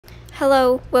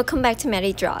Hello, welcome back to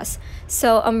Medi Draws.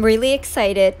 So I'm really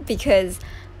excited because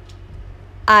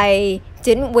I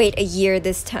didn't wait a year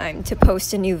this time to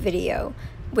post a new video,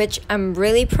 which I'm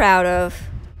really proud of.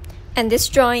 And this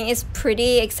drawing is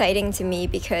pretty exciting to me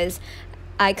because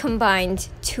I combined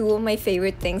two of my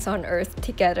favorite things on earth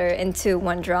together into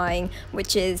one drawing,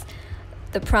 which is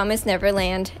The Promised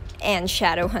Neverland and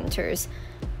Shadowhunters.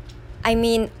 I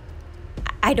mean,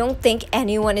 I don't think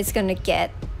anyone is gonna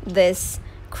get this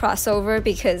crossover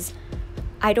because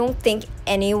I don't think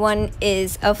anyone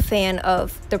is a fan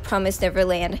of The Promised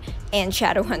Neverland and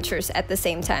Shadowhunters at the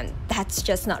same time. That's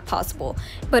just not possible.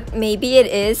 But maybe it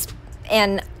is,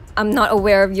 and I'm not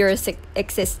aware of your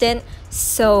existence.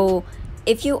 So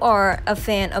if you are a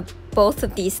fan of both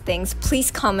of these things,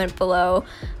 please comment below.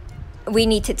 We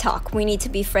need to talk. We need to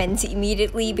be friends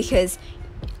immediately because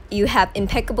you have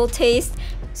impeccable taste.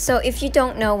 So if you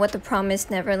don't know what The Promised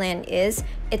Neverland is,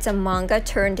 it's a manga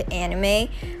turned anime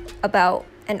about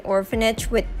an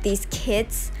orphanage with these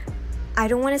kids. I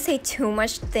don't want to say too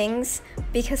much things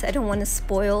because I don't want to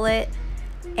spoil it,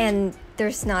 and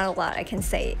there's not a lot I can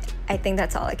say. I think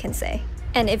that's all I can say.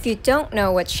 And if you don't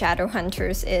know what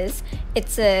Shadowhunters is,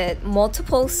 it's a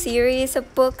multiple series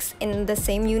of books in the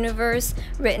same universe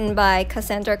written by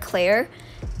Cassandra Clare,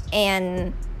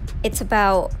 and it's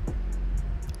about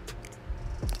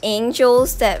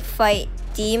angels that fight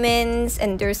demons,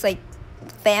 and there's like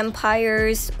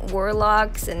vampires,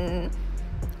 warlocks, and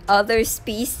other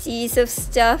species of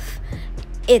stuff.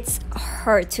 It's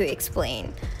hard to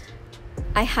explain.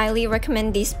 I highly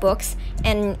recommend these books,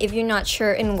 and if you're not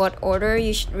sure in what order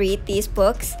you should read these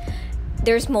books,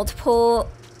 there's multiple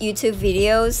YouTube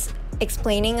videos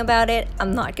explaining about it.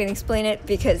 I'm not gonna explain it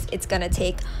because it's gonna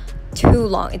take too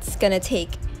long. It's gonna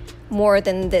take more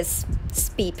than this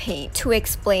speed paint to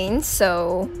explain,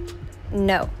 so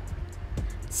no.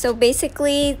 So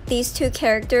basically, these two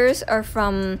characters are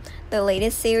from the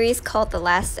latest series called The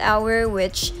Last Hour,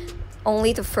 which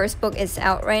only the first book is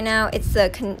out right now. It's the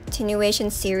continuation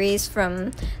series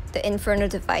from the Infernal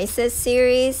Devices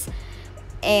series,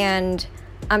 and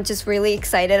I'm just really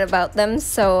excited about them,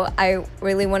 so I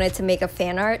really wanted to make a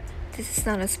fan art. This is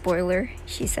not a spoiler,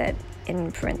 she said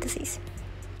in parentheses.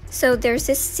 So there's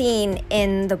this scene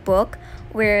in the book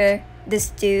where this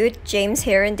dude, James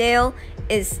Herondale,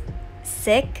 is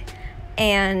sick,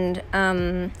 and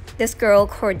this girl,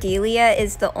 Cordelia,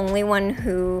 is the only one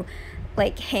who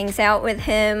like hangs out with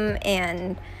him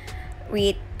and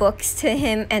read books to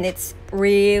him, and it's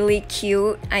really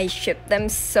cute. I ship them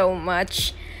so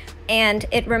much, and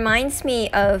it reminds me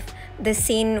of the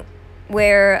scene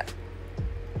where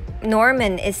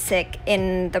Norman is sick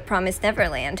in The Promised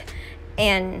Neverland,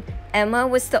 and Emma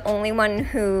was the only one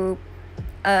who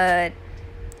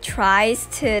tries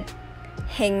to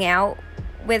hang out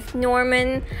with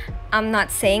Norman. I'm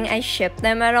not saying I ship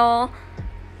them at all.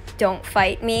 Don't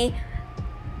fight me.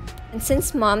 And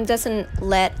since mom doesn't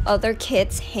let other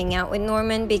kids hang out with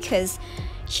Norman because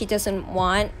she doesn't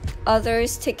want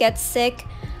others to get sick,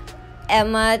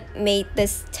 Emma made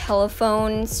this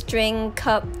telephone string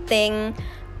cup thing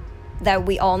that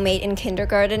we all made in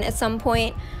kindergarten at some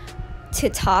point to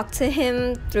talk to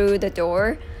him through the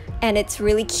door, and it's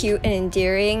really cute and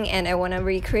endearing, and I want to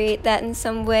recreate that in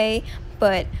some way,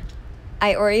 but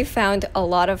I already found a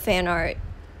lot of fan art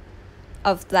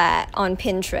of that on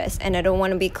Pinterest, and I don't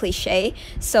want to be cliche,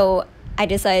 so I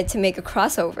decided to make a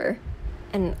crossover.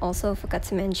 And also forgot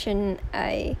to mention,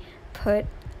 I put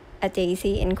a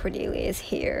daisy in Cordelia's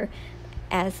hair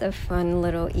as a fun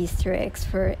little Easter eggs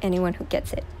for anyone who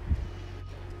gets it.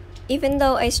 Even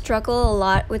though I struggle a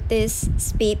lot with this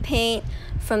speed paint,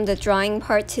 from the drawing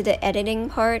part to the editing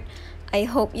part, I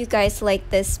hope you guys like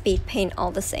this speed paint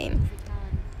all the same.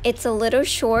 It's a little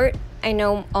short. I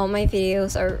know all my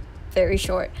videos are very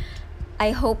short.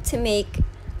 I hope to make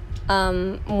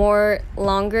more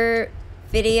longer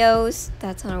videos,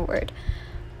 that's not a word,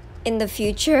 in the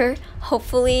future.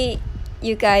 Hopefully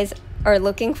you guys are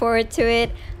looking forward to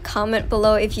it. Comment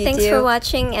below if you do. Thanks for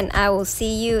watching, and I will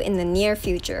see you in the near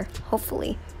future,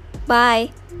 hopefully.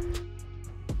 Bye!